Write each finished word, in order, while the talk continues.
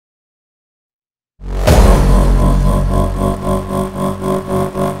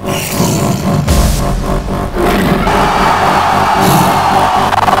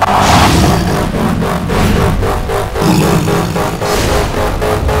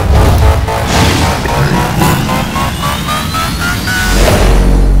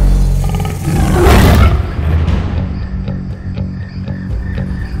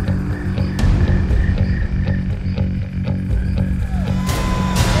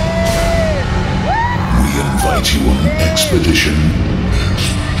expedition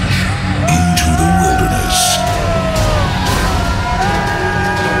into the wilderness.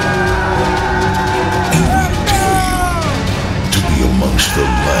 And we dare you to be amongst the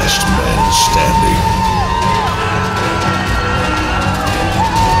last man standing.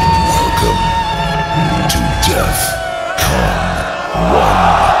 Welcome to Defqon.1.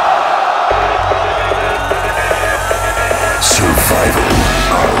 Survival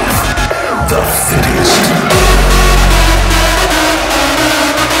of the fittest.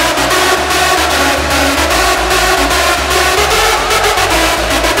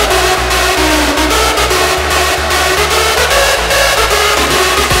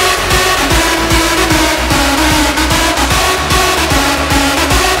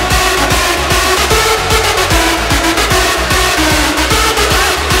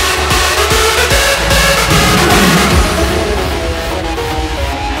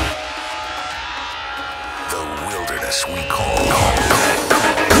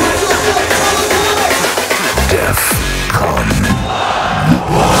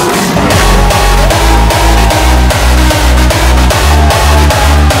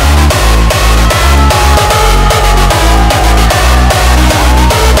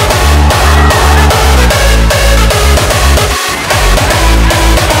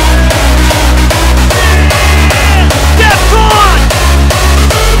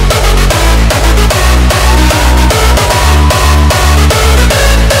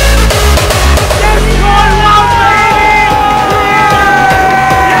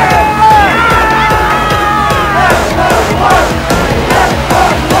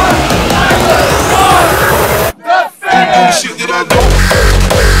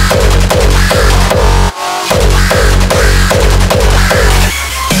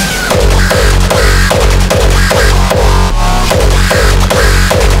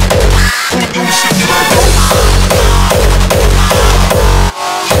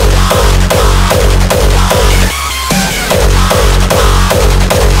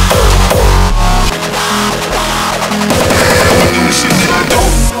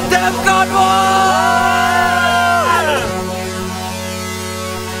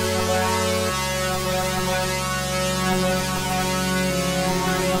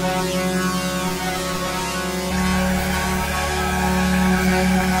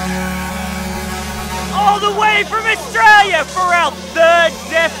 From Australia for our third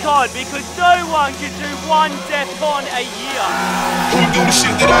Defqon, because no one can do one Defqon a year. Wanna do the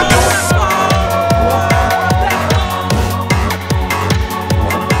shit that I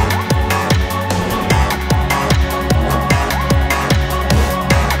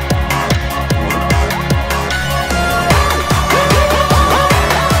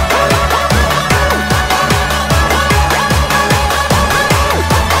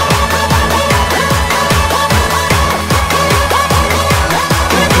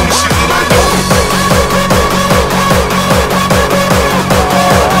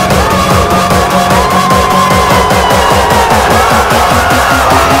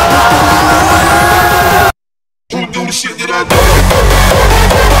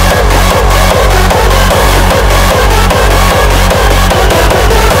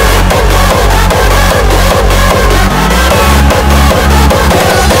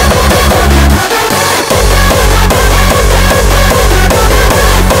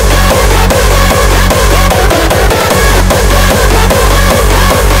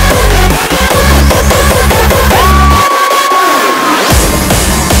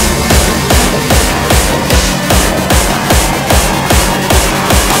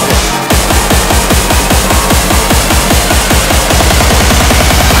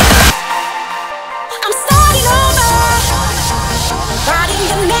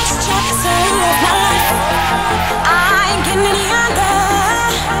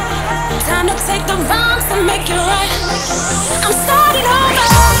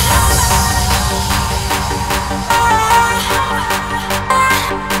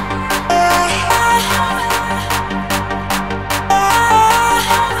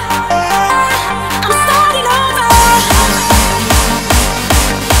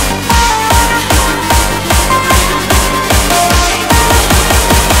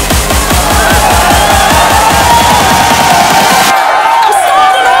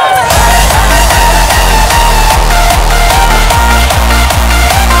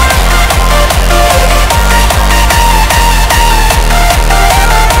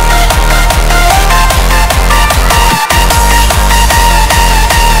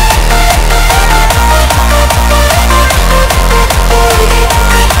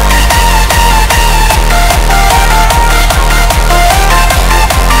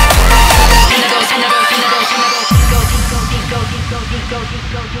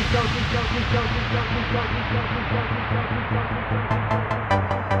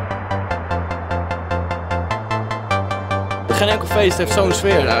feest heeft zo'n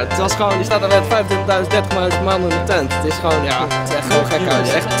sfeer daar. Het was gewoon, je staat daar met 25.000, 30.000 man in de tent. Het is gewoon, ja, het is echt gewoon gek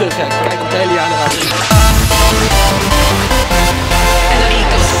uit. Echt te gek. Kijk het hele jaar naar uit.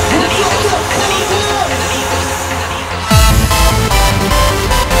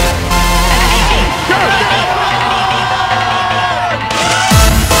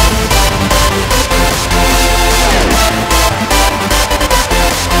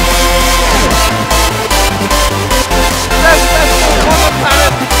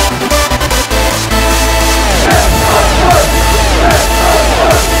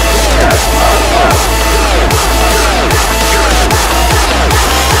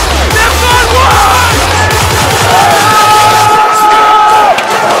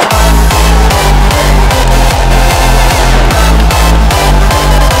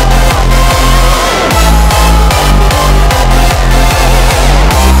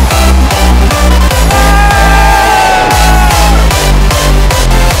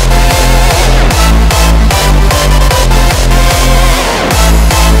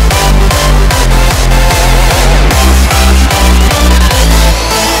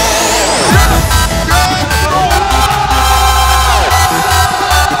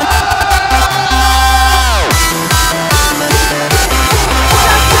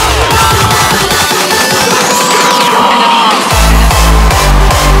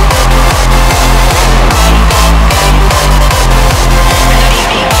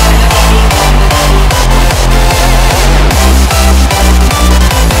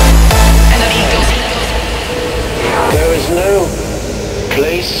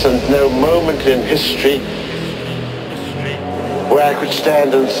 In history where I could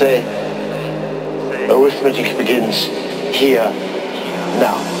stand and say arithmetic begins here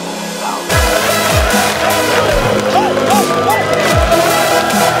now.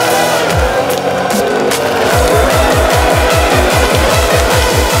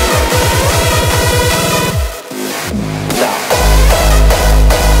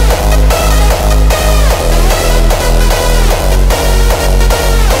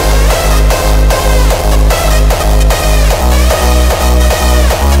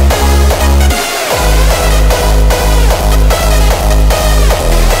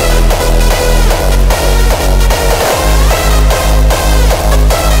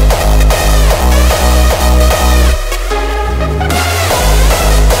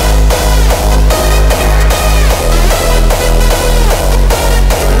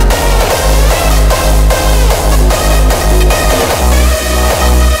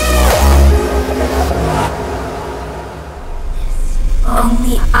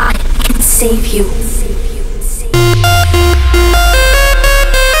 Save you.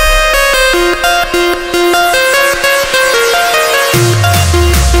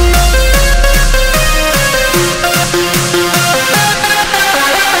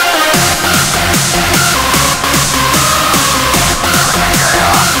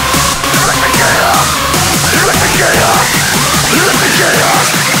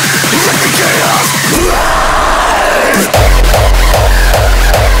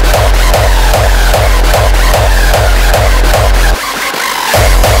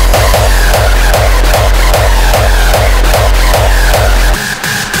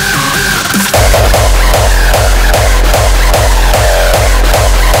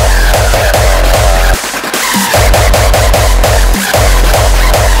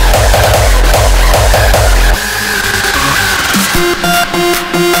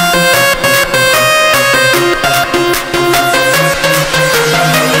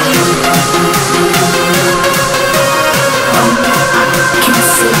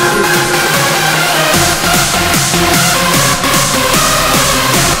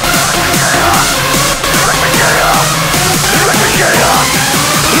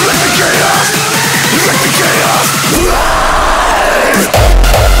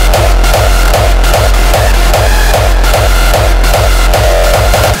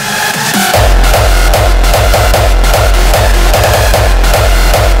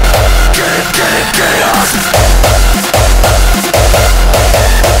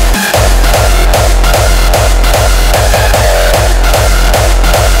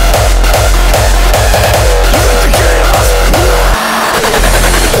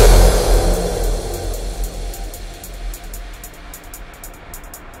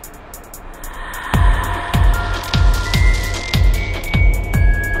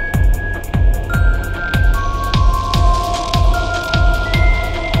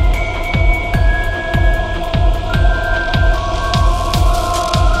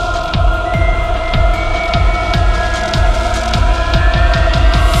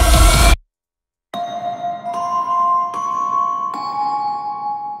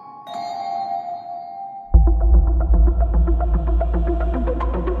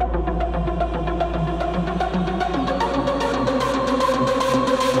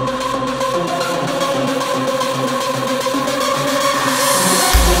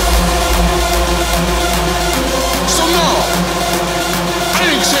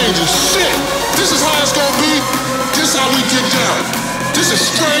 This is how it's gonna be. This is how we get down. This is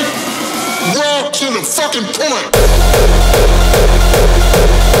straight, raw to the fucking point.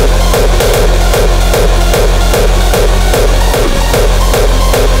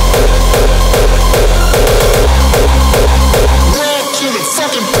 Raw to the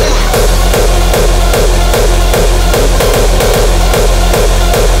fucking point.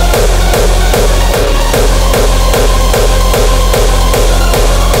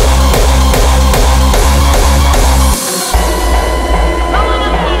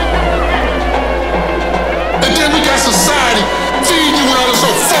 Society feed you with all this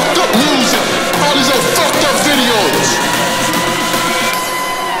old fucked up music, all these old fucked up videos.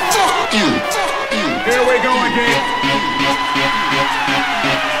 Fuck you. Fuck you. Here we go again.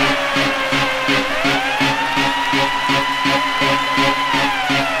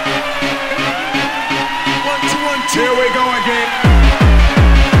 One, two, one, two. Here we go again.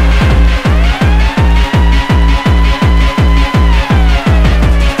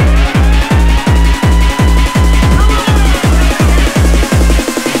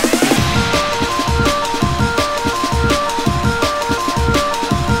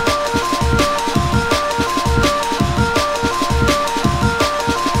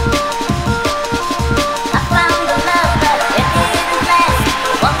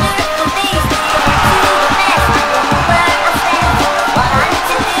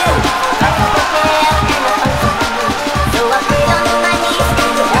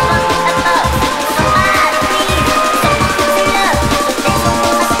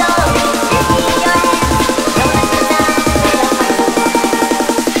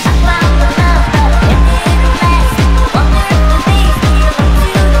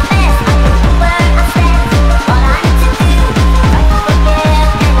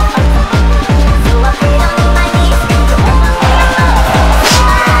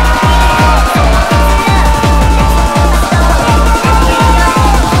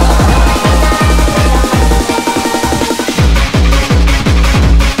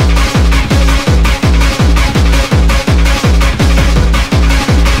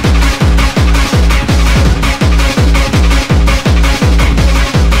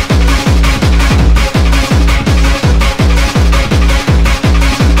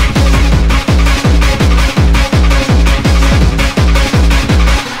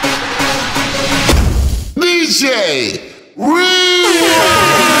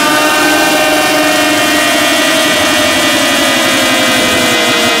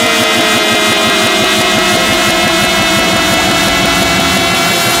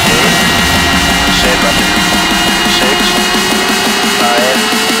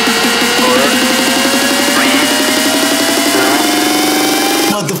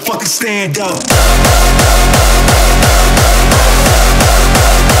 Stand up.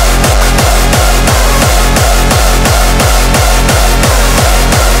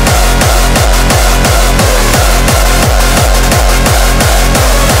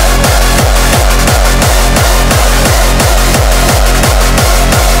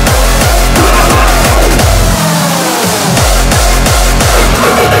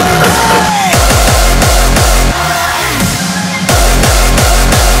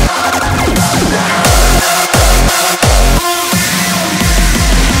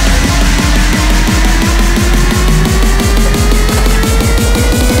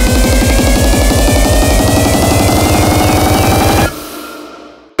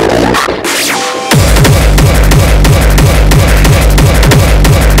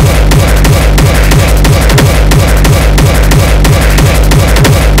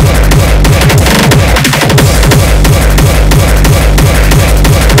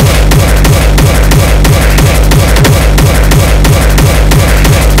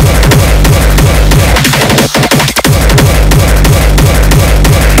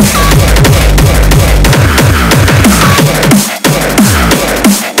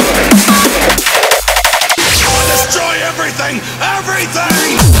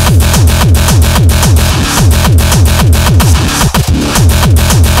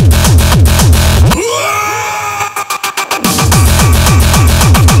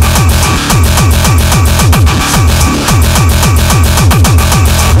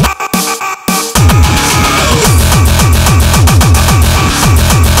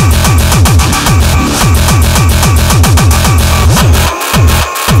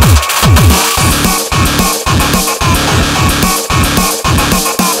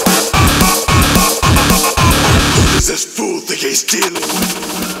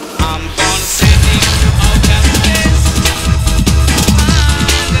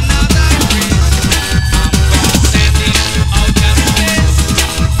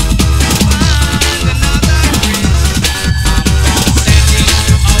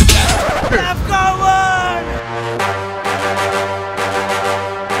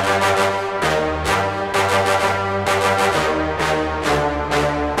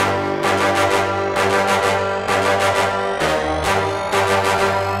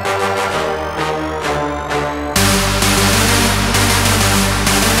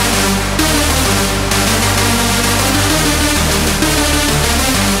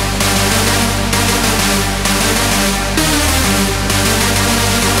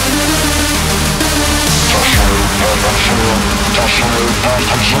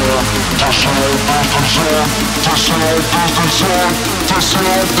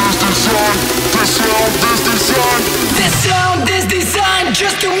 This sound is designed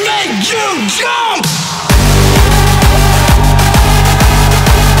just to make you jump.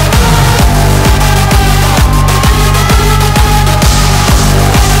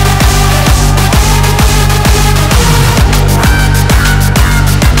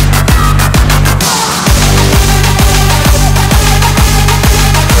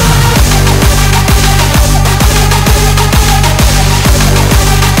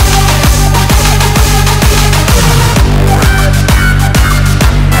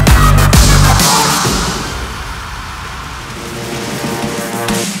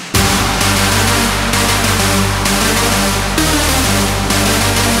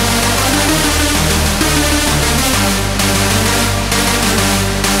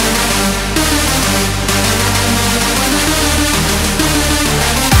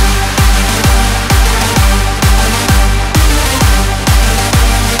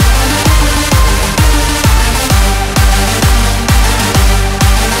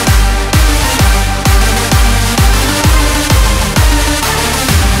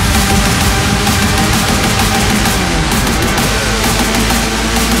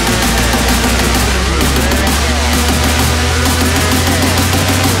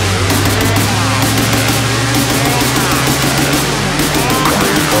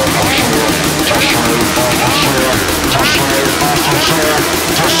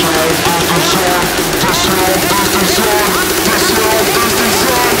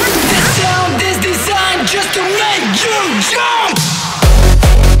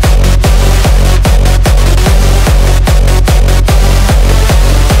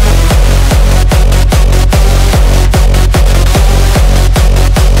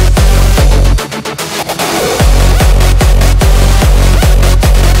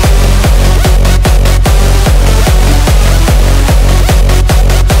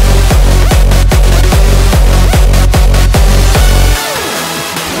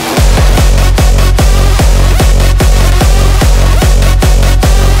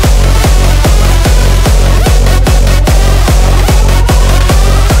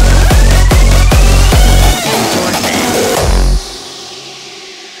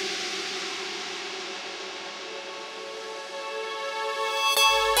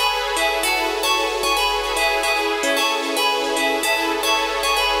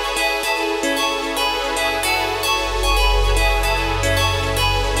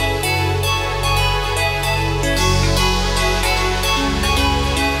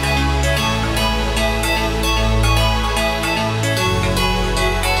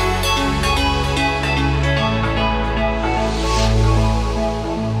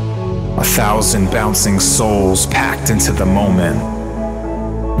 Thousand bouncing souls packed into the moment.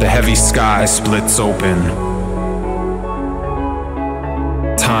 The heavy sky splits open.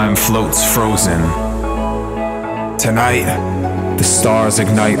 Time floats frozen. Tonight, the stars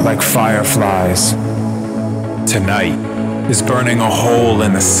ignite like fireflies. Tonight is burning a hole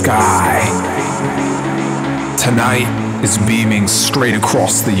in the sky. Tonight is beaming straight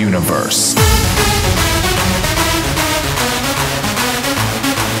across the universe.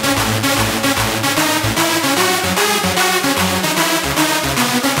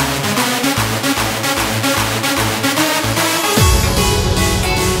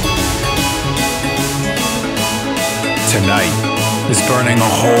 Tonight is burning a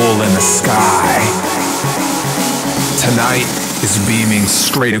hole in the sky. Tonight is beaming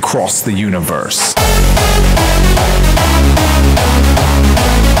straight across the universe.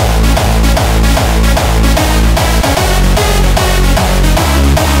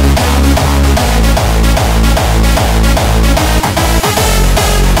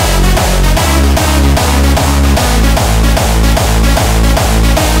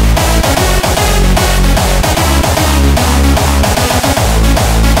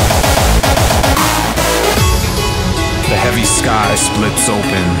 Sky splits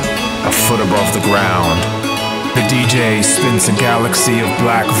open, a foot above the ground. The DJ spins a galaxy of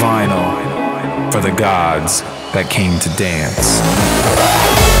black vinyl for the gods that came to dance.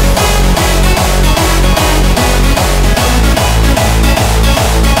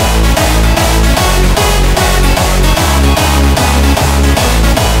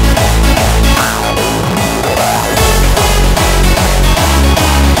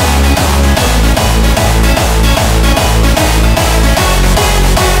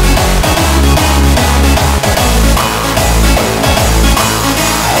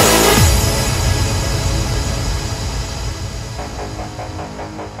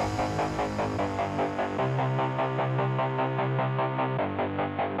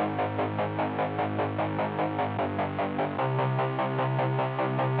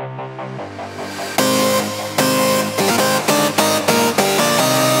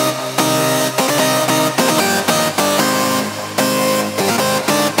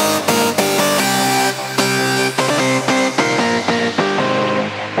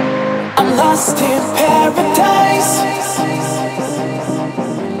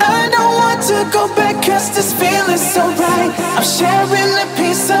 just this feeling so right. I'm sharing a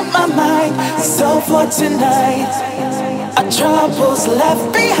piece of my mind. So for tonight, our troubles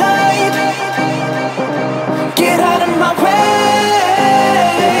left behind. Get out of my way.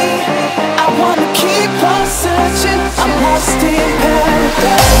 I wanna keep on searching. I'm lost in paradise.